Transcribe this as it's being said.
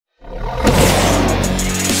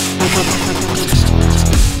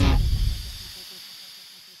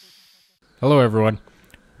Hello everyone,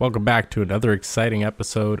 welcome back to another exciting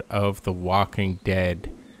episode of The Walking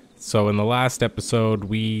Dead. So in the last episode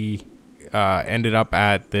we ended up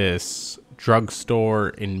at this drugstore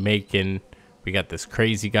in Macon. We got this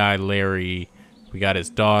crazy guy Larry, we got his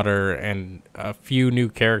daughter, and a few new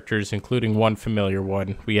characters including one familiar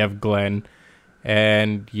one. We have Glenn,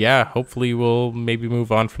 and yeah, hopefully we'll maybe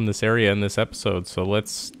move on from this area in this episode, so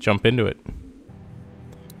let's jump into it.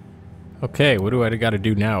 Okay, what do I got to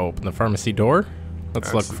do now? Open the pharmacy door?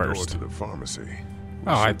 Let's look first. Door to the pharmacy.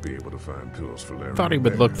 Oh, Should be able to find pills for Larry. Thought he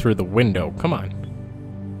would look through the window. Come on.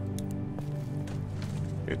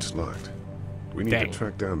 It's locked. We need to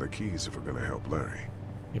track down the keys if we're going to help Larry.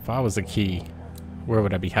 If I was a key, where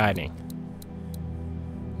would I be hiding?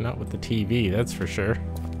 Not with the TV, that's for sure.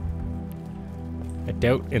 I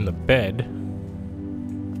doubt in the bed.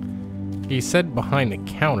 He said behind the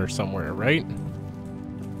counter somewhere, right?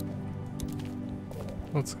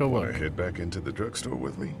 Let's go look. Want to head back into the drugstore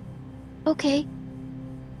with me? Okay.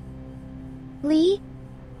 Lee?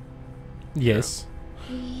 Yes.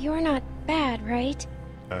 You're not bad, right?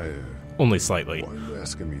 Only slightly. Why are you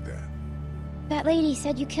asking me that? That lady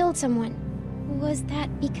said you killed someone. Was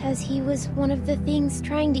that because he was one of the things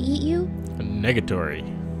trying to eat you? Negatory.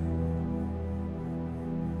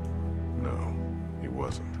 No, he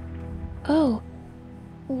wasn't. Oh.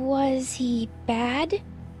 Was he bad?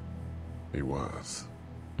 He was.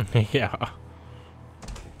 Yeah.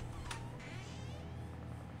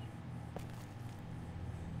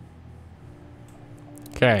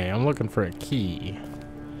 Okay, I'm looking for a key.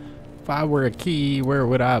 If I were a key, where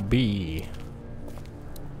would I be?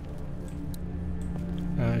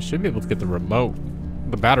 I should be able to get the remote.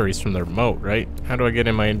 The batteries from the remote, right? How do I get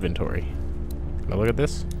in my inventory? Can I look at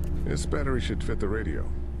this? This battery should fit the radio.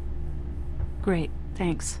 Great,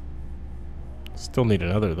 thanks. Still need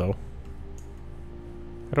another, though.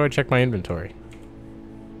 How do I check my inventory?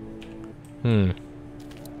 Hey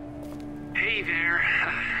there,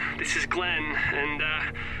 this is Glenn, and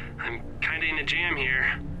I'm kinda in a jam here.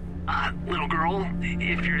 Little girl,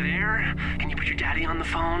 if you're there, can you put your daddy on the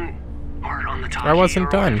phone? Or on the top? I wasn't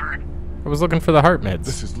done. Whatever? I was looking for the heart meds.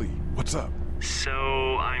 This is Lee. What's up?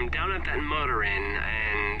 So, I'm down at that motor inn,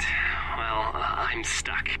 and, well, I'm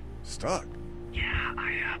stuck. Stuck? Yeah,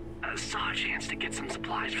 I saw a chance to get some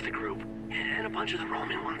supplies for the group, and a bunch of the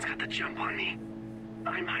Roman ones got the jump on me.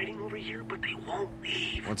 I'm hiding over here, but they won't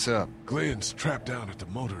leave. What's up? Glenn's trapped down at the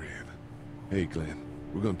motor inn. Hey, Glenn.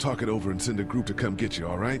 We're gonna talk it over and send a group to come get you,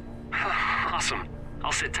 all right? Awesome.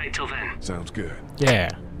 I'll sit tight till then. Sounds good. Yeah.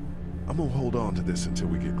 I'm gonna hold on to this until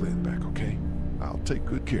we get Glenn back, okay? I'll take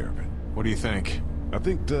good care of it. What do you think? I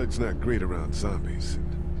think Doug's not great around zombies.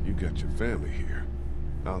 And you got your family here.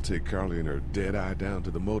 I'll take Carly and her dead eye down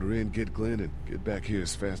to the motor inn, get Glenn, and get back here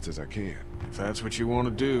as fast as I can. If that's what you want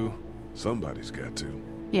to do. Somebody's got to.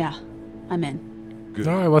 Yeah, I'm in. Good.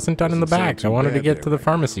 No, I wasn't done in the Doesn't sound back. too I wanted to bad get there to the right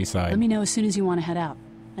pharmacy Let side. me know as soon as you want to head out.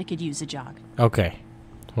 I could use a jog. Okay.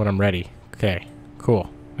 When I'm ready. Okay. Cool.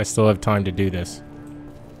 I still have time to do this.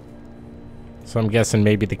 So I'm guessing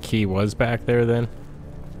maybe the key was back there then?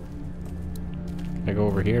 Can I go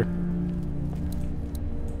over here?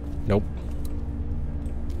 Nope.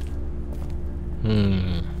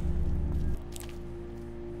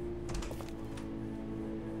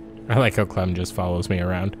 I like how Clem just follows me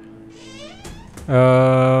around.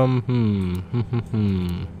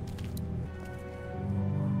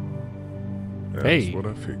 That's Hey. what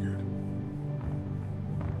I figured.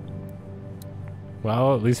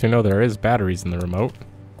 Well, at least we know there is batteries in the remote.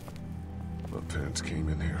 My parents came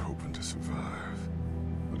in here hoping to survive,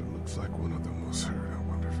 but it looks like one of them was hurt. I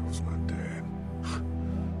wonder if it was my dad.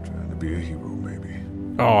 Trying to be a hero, maybe.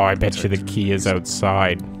 Oh, I bet you the key is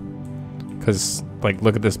outside. Because, like,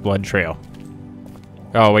 look at this blood trail.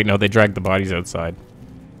 Oh, wait, no, they dragged the bodies outside.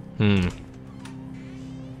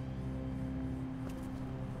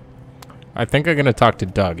 I think I'm going to talk to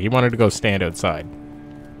Doug. He wanted to go stand outside.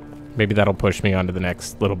 Maybe that'll push me on to the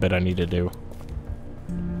next little bit I need to do.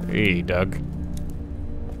 Hey, Doug.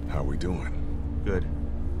 How we doing? Good.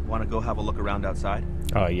 Want to go have a look around outside?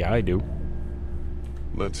 Oh, yeah, I do.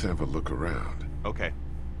 Let's have a look around. Okay.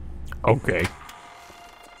 Okay.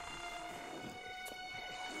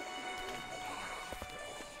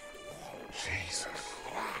 Jesus.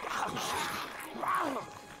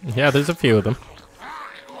 Yeah, there's a few of them.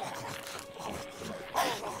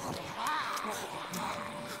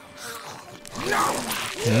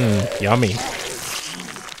 Yummy.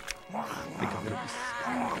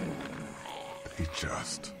 They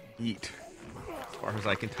just Eat. As far as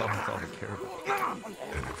I can tell, that's all they care about.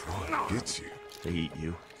 And if one gets you, They eat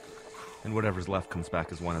you. And whatever's left comes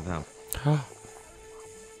back as one of them.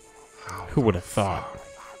 Who would have thought?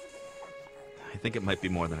 I think it might be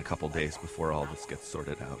more than a couple days before all this gets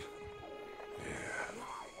sorted out. Yeah,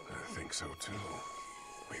 I think so too.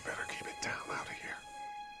 We better keep it down out of here.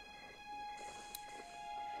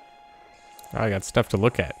 I got stuff to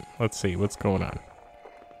look at. Let's see what's going on.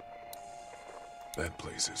 That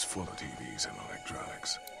place is full of TVs and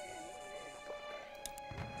electronics.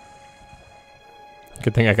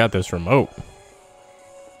 Good thing I got this remote.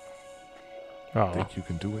 Oh, Think you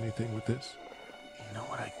can do anything with this? You know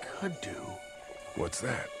what I could do? What's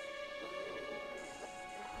that?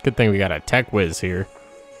 good thing we got a tech whiz here.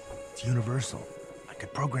 It's universal. I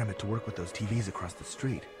could program it to work with those TVs across the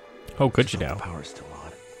street. Oh, could you Just now? hope the power's still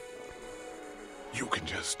on. You can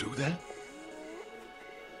just do that?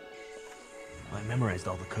 I memorized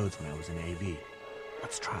all the codes when I was in AV.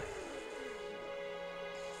 Let's try.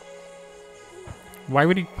 Why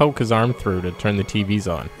would he poke his arm through to turn the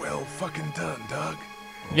TVs on? Well fucking done, Doug.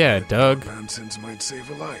 Yeah, Doug. Nonsense might save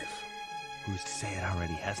a life. Who's to say it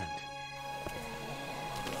already hasn't?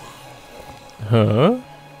 Huh?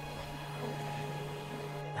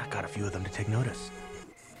 That got a few of them to take notice.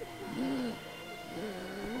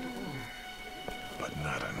 But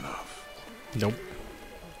not enough. Nope.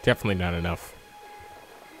 Definitely not enough.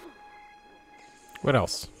 What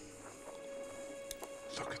else?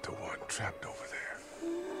 Look at the one trapped over there.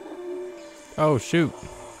 Oh, shoot.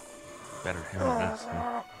 Better hear this.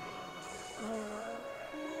 Huh?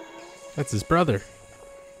 That's his brother.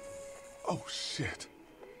 Oh shit.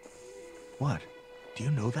 What? Do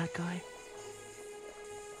you know that guy?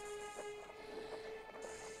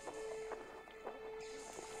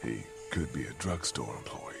 He could be a drugstore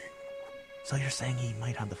employee. So you're saying he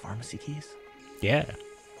might have the pharmacy keys? Yeah.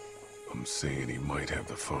 I'm saying he might have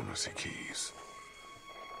the pharmacy keys.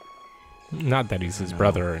 Not that he's his No.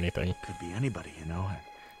 brother or anything. Could be anybody, you know?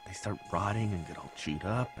 They start rotting and get all chewed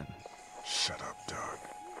up and... Shut up, Doug.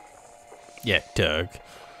 Yeah, Doug.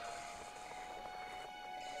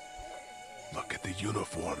 Look at the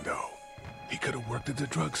uniform, though. He could have worked at the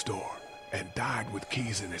drugstore and died with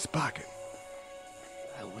keys in his pocket.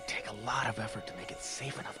 It would take a lot of effort to make it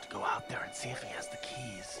safe enough to go out there and see if he has the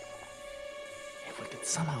keys. If we could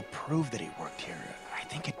somehow prove that he worked here, I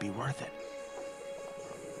think it'd be worth it.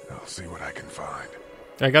 I'll see what I can find.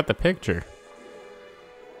 I got the picture.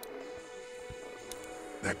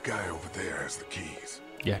 That guy over there has the keys.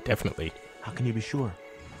 Yeah, definitely. How can you be sure?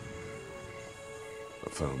 I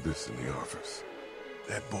found this in the office.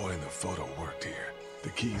 That boy in the photo worked here. The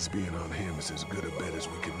keys being on him is as good a bet as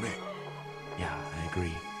we can make. Yeah, I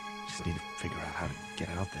agree. Just need to figure out how to get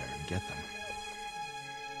out there and get them.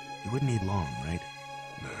 You wouldn't need long, right?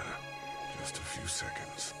 Nah, just a few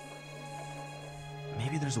seconds.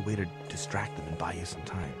 Maybe there's a way to distract them and buy you some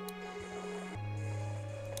time.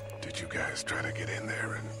 Did you guys try to get in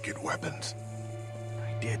there and get weapons?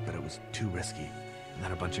 I did, but it was too risky. And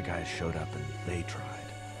then a bunch of guys showed up and they tried.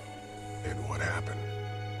 And what happened?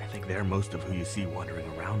 I think they're most of who you see wandering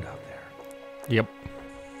around out there. Yep.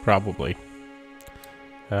 Probably.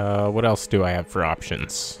 What else do I have for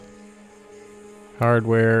options?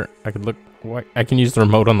 Hardware. I could look. What? I can use the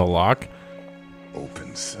remote on the lock.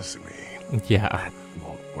 Open sesame. Yeah. That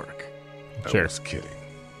won't work. Sure. I was kidding.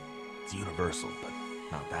 It's universal, but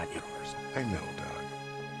not that universal. I know, Doug.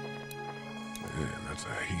 Man, that's a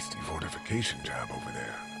hasty fortification job over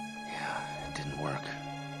there. Yeah, it didn't work.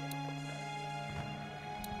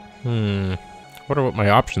 Wonder what my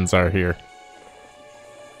options are here.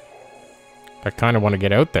 I kind of want to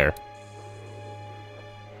get out there.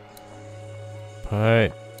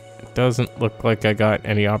 But it doesn't look like I got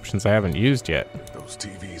any options I haven't used yet. Those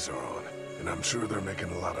TVs are on, and I'm sure they're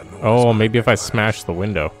making a lot of noise. Oh, maybe if I smash the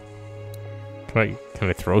window. Can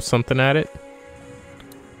I throw something at it?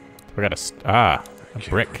 I got a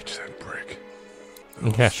brick. Reach that brick.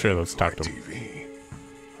 Yeah, sure, let's talk to him. TV.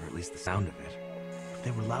 Or at least the sound of it. If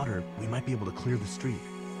they were louder, we might be able to clear the street.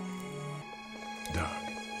 Doug,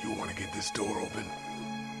 you want to get this door open?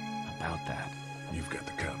 About that. You've got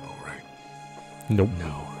the combo, right? Nope.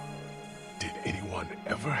 No. Did anyone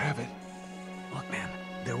ever have it? Look, man,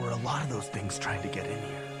 there were a lot of those things trying to get in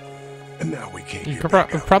here. And now we can't You get could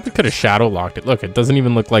back out. probably could have shadow locked it. Look, it doesn't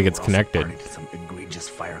even look like it's We're also connected. party to some egregious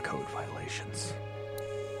fire code violations.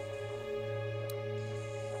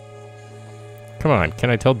 Come on, can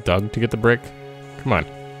I tell Doug to get the brick? Come on.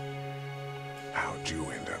 How'd you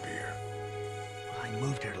end up here? I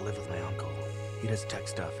moved here to live with my uncle. He does tech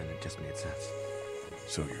stuff, and it just made sense.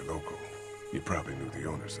 So you're local. You probably knew the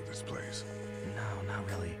owners of this place. No, not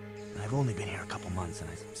really. I've only been here a couple months, and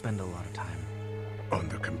I spend a lot of time. On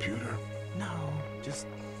the computer? No, just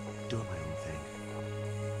doing my own thing.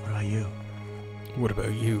 What about you? What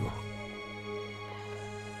about you?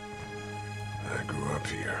 I grew up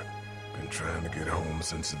here. Been trying to get home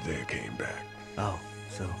since the day came back. Oh,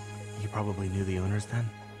 so you probably knew the owners then?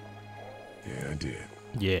 Yeah, I did.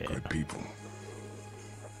 Yeah. Good people.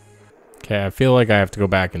 Okay, I feel like I have to go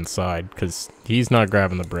back inside because he's not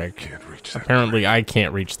grabbing the brick. Can't reach that Apparently, I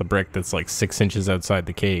can't reach the brick that's like 6 inches outside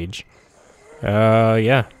the cage.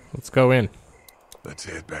 Yeah. Let's go in. Let's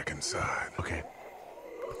head back inside. Okay.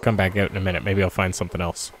 Come back out in a minute. Maybe I'll find something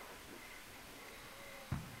else.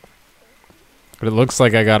 But it looks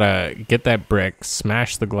like I gotta get that brick,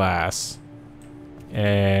 smash the glass,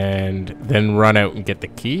 and then run out and get the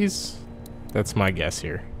keys. That's my guess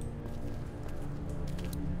here.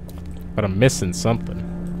 But I'm missing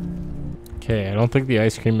something. Okay, I don't think the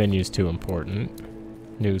ice cream menu is too important.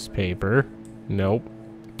 Newspaper. Nope.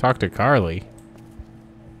 Talk to Carly.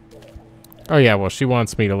 Oh yeah, well she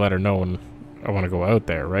wants me to let her know when I want to go out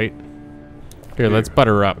there, right? Here, let's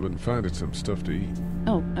butter up. I've been finding some stuff to eat.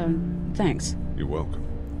 Oh, thanks. You're welcome.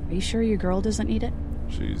 Are you sure your girl doesn't need it?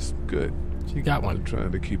 She's good. She got I'm one.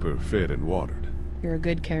 trying to keep her fed and watered. You're a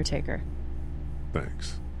good caretaker.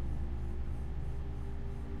 Thanks.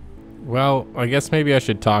 Well, I guess maybe I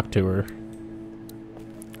should talk to her.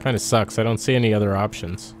 Kind of sucks. I don't see any other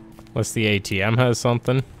options. Unless the ATM has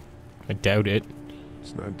something. I doubt it.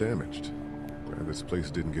 It's not damaged. Glad this place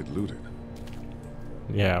didn't get looted.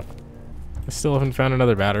 Yeah. I still haven't found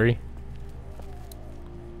another battery.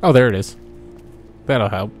 Oh, there it is. That'll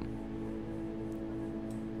help.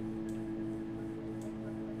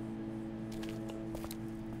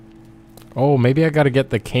 Oh, maybe I gotta get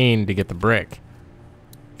the cane to get the brick.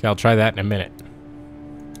 Okay, I'll try that in a minute.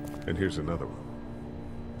 And here's another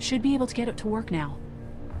one. Should be able to get it to work now.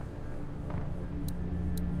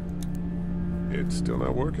 It's still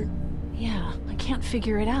not working? Yeah, I can't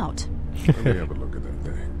figure it out. Let me have a look at that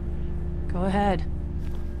thing. Go ahead.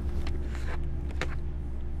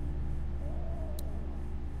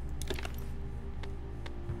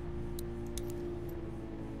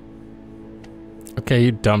 Okay,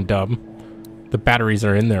 you dum-dum. The batteries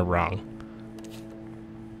are in there wrong.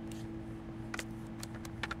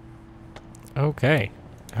 Okay.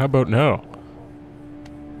 How about no?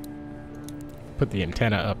 Put the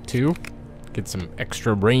antenna up too. Get some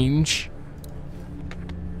extra range.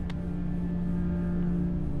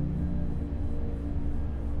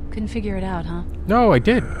 Couldn't figure it out, huh? No, I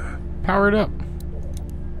did. Power it up.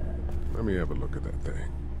 Let me have a look at that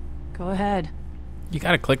thing. Go ahead. You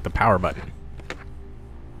gotta click the power button.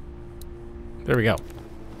 There we go.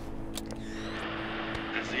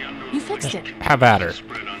 You fixed it. Have at her.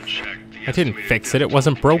 I didn't fix it. It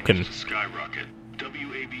wasn't broken. Skyrocket.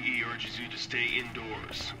 WABE urges you to stay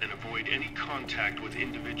indoors and avoid any contact with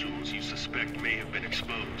individuals you suspect may have been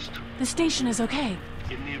exposed. The station is okay.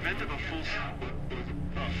 In the event of a full...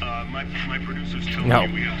 my producers tell No,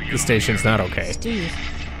 me we have to get the station's not okay. Steve.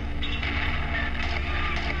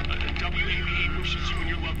 WABE wishes you and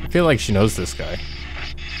your loved I feel like she knows this guy.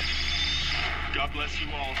 God bless you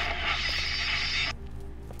all.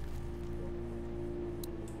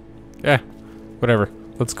 Yeah, whatever.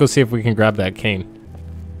 Let's go see if we can grab that cane.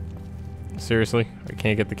 Seriously? I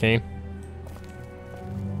can't get the cane?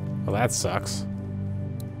 Well, that sucks.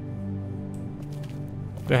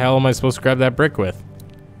 The hell am I supposed to grab that brick with?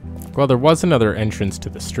 Well, there was another entrance to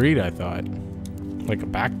the street, I thought. Like a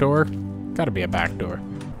back door? Gotta be a back door.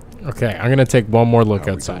 Okay, I'm gonna take one more look How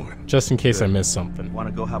we outside, going? just in case I miss something. Want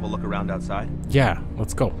to go have a look around outside? Yeah,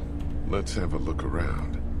 let's go. Let's have a look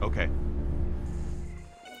around. Okay.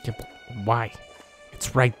 Yeah, but why?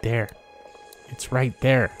 It's right there. It's right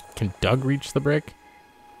there. Can Doug reach the brick?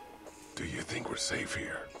 Do you think we're safe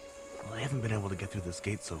here? Well, I haven't been able to get through this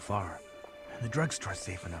gate so far. And the drugstore's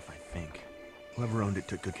safe enough, I think. Whoever owned it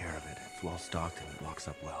took good care of it. It's well stocked and it locks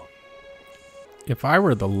up well. If I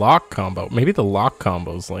were the lock combo, maybe the lock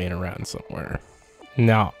combo's laying around somewhere.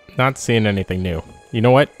 No, not seeing anything new. You know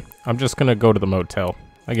what? I'm just gonna go to the motel.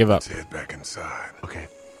 I give up. Let's head back inside. Okay.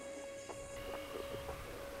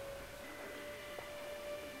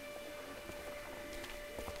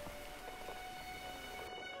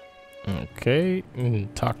 Okay,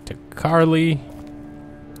 and talk to Carly.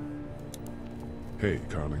 Hey,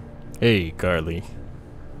 Carly. Hey, Carly.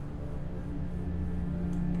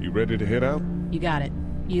 You ready to head out? You got it.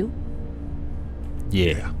 You?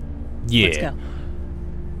 Yeah. Yeah. Let's go.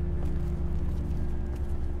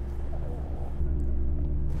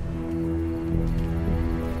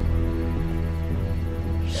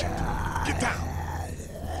 Get down.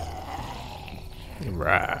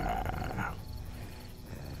 Right.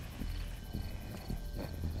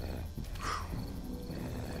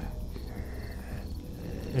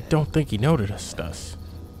 I don't think he noticed us.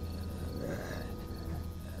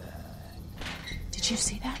 you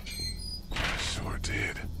see that? Sure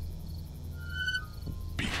did.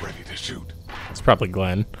 Be ready to shoot. It's probably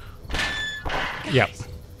Glenn. Yep.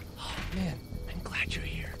 Oh, man, I'm glad you're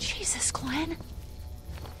here. Jesus, Glenn.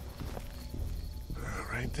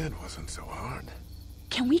 Right then wasn't so hard.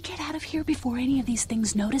 Can we get out of here before any of these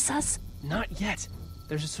things notice us? Not yet.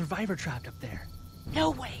 There's a survivor trapped up there.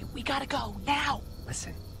 No way. We gotta go now.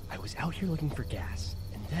 Listen, I was out here looking for gas,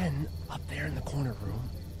 and then, up there in the corner room,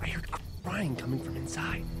 I heard crying coming from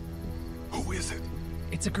inside. Who is it?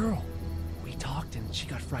 It's a girl. We talked and she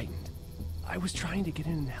got frightened. I was trying to get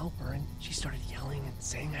in and help her, and she started yelling and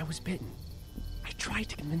saying I was bitten. I tried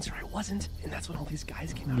to convince her I wasn't, and that's when all these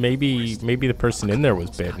guys came out. Maybe the person in there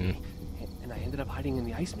was bitten. And I ended up hiding in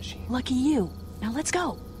the ice machine. Lucky you. Now let's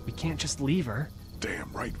go. We can't just leave her.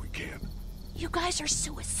 Damn right we can. You guys are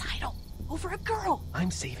suicidal. Over a girl.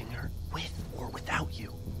 I'm saving her, with or without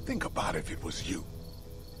you. Think about if it was you.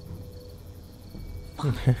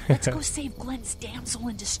 Fine. Let's go save Glenn's damsel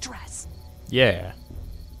in distress. Yeah.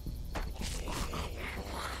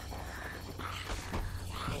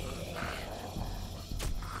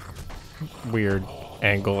 Weird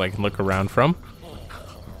angle I can look around from.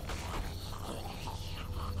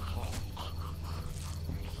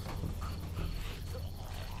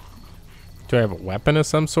 Do I have a weapon of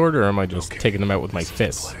some sort, or am I just taking them out with my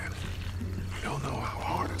fists? We don't know how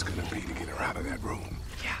hard it's gonna be to get her out of that room.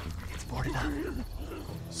 Yeah, it's boarded up.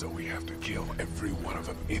 So we have to kill every one of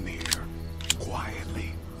them in here.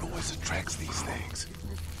 Quietly. Noise attracts these things.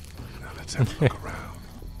 Now let's have a look around.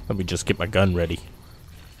 Let me just get my gun ready.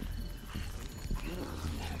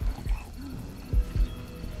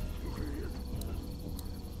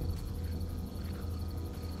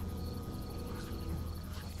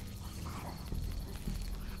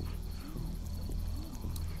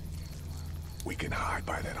 We can hide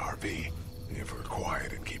by that RV if we're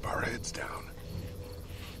quiet and keep our heads down.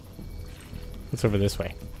 It's over this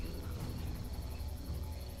way.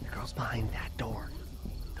 The girl's behind that door.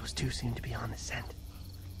 Those two seem to be on the scent.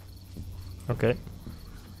 Okay.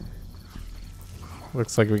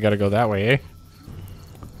 Looks like we gotta go that way, eh?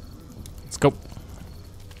 Let's go.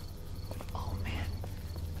 Oh man,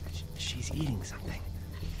 she's eating something.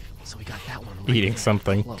 So we got that one. Right Eating there,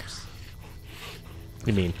 something? close.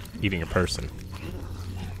 You mean eating a person?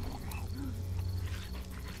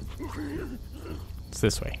 It's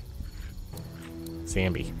this way.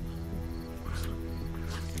 Zambi.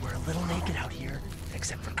 We're a little naked out here,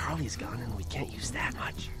 except for Carly's gun, and we can't use that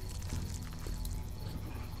much.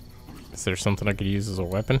 Is there something I could use as a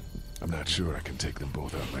weapon? I'm not sure I can take them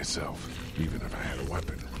both out myself, even if I had a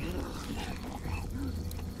weapon.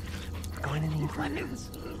 We're going to need weapons.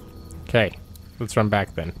 Okay, let's run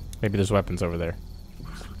back then. Maybe there's weapons over there.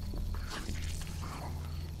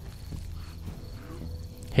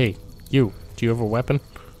 Hey, you. Do you have a weapon?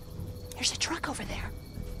 There's a truck over there.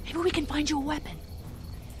 Maybe we can find you a weapon.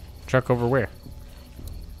 Truck over where?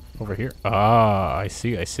 Over here? Ah, I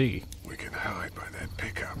see, I see. We can hide by that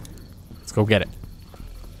pickup. Let's go get it.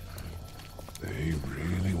 They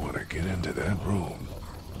really want to get into that room.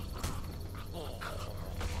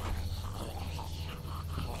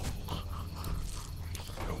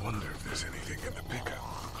 I wonder if there's anything in the pickup.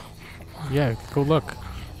 Yeah, go look.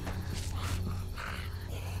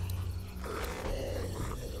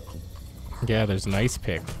 Yeah, there's an ice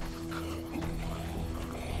pick.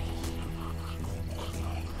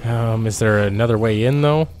 Is there another way in,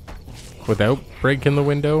 though? Without breaking the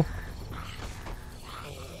window?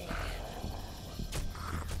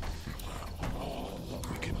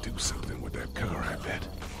 We can do something with that car, I bet.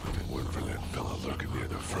 If it weren't for that fella lurking near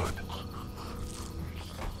the front.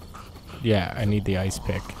 Yeah, I need the ice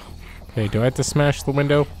pick. Okay, do I have to smash the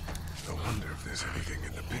window? I wonder if there's anything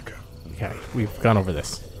in the pickup. Okay, we've gone over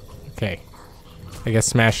this. Okay. I guess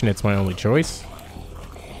smashing it's my only choice.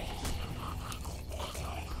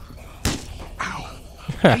 Ow!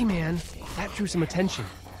 Hey man, that drew some attention.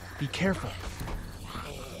 Be careful.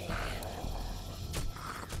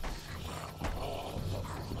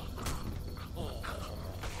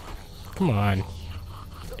 Come on.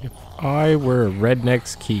 If I were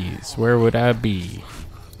Redneck's Keys, where would I be?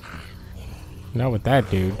 Not with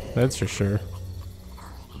that dude, that's for sure.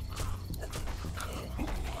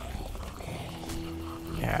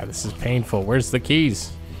 Yeah, this is painful. Where's the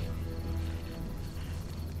keys?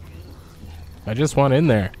 I just want in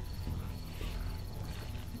there.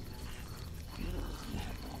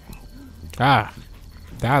 Ah,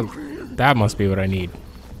 that must be what I need.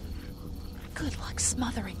 Good luck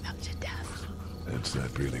smothering them to death. That's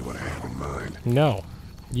not really what I have in mind. No,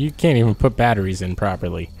 you can't even put batteries in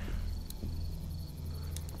properly.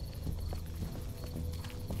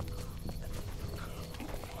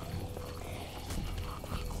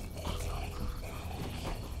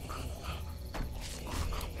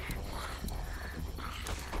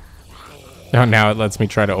 Oh, now it lets me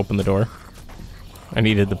try to open the door. I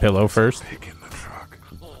needed the pillow first. Take in the truck.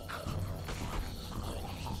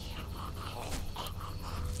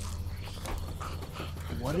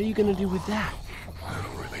 What are you gonna do with that? I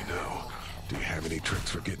don't really know. Do you have any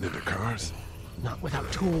tricks for getting into cars? Not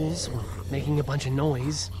without tools, or making a bunch of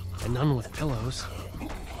noise, and none with pillows.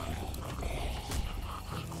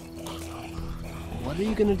 What are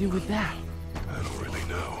you gonna do with that? I don't really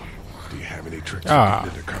know. Do you have any tricks Ah, for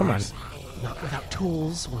getting into come on. cars? Not without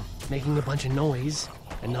tools, or making a bunch of noise,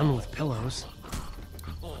 and none with pillows.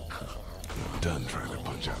 I'm done trying to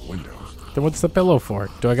punch out windows. Then what's the pillow for?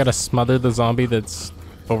 Do I gotta smother the zombie that's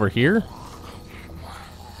over here?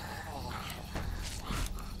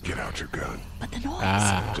 Get out your gun. But the noise.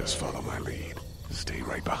 Ah, Just follow my lead. Stay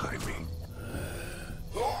right behind me.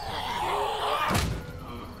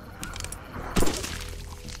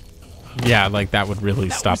 yeah, like that would really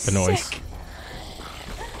stop was the noise. sick.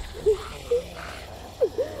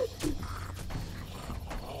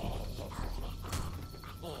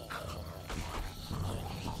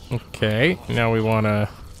 Okay, now we wanna...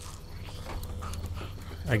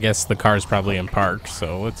 I guess the car's probably in park,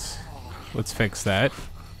 so let's fix that.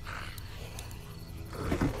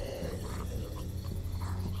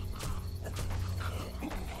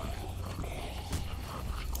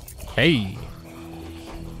 Hey,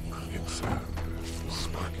 It's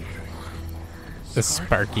sparky thing. this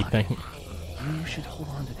sparky thing. You should hold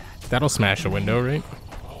on to that. That'll smash a window, right?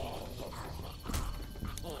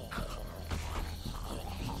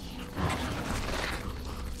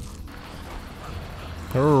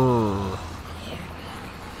 Urgh.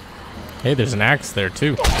 Hey, there's an axe there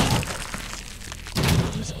too.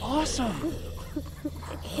 It was awesome.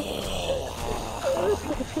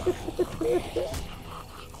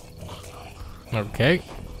 Okay,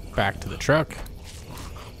 back to the truck.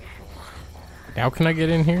 Now can I get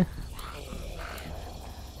in here?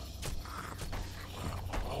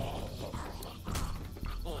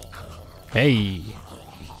 Hey,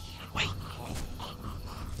 Wait.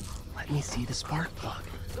 Let me see the spark plug.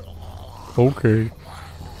 okay. The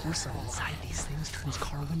porcelain inside these things turns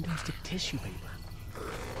car windows to tissue paper.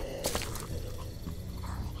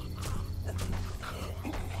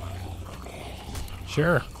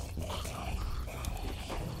 Sure.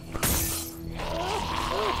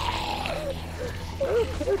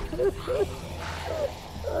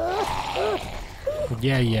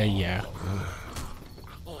 Yeah.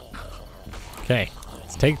 Okay,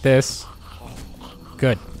 let's take this.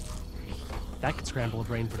 Good. That could scramble a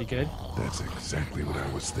brain pretty good. That's exactly what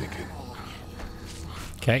I was thinking.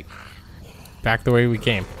 Okay. Back the way we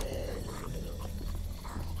came.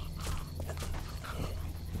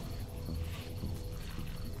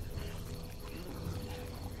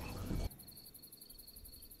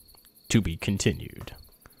 To be continued.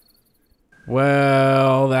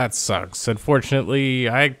 Well, that sucks. Unfortunately,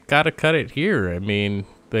 I gotta cut it here. I mean,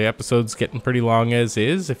 the episode's getting pretty long as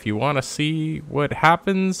is. If you want to see what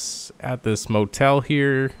happens at this motel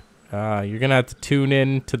here, you're gonna have to tune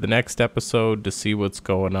in to the next episode to see what's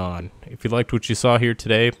going on. If you liked what you saw here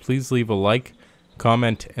today, please leave a like,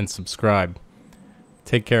 comment, and subscribe.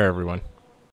 Take care, everyone.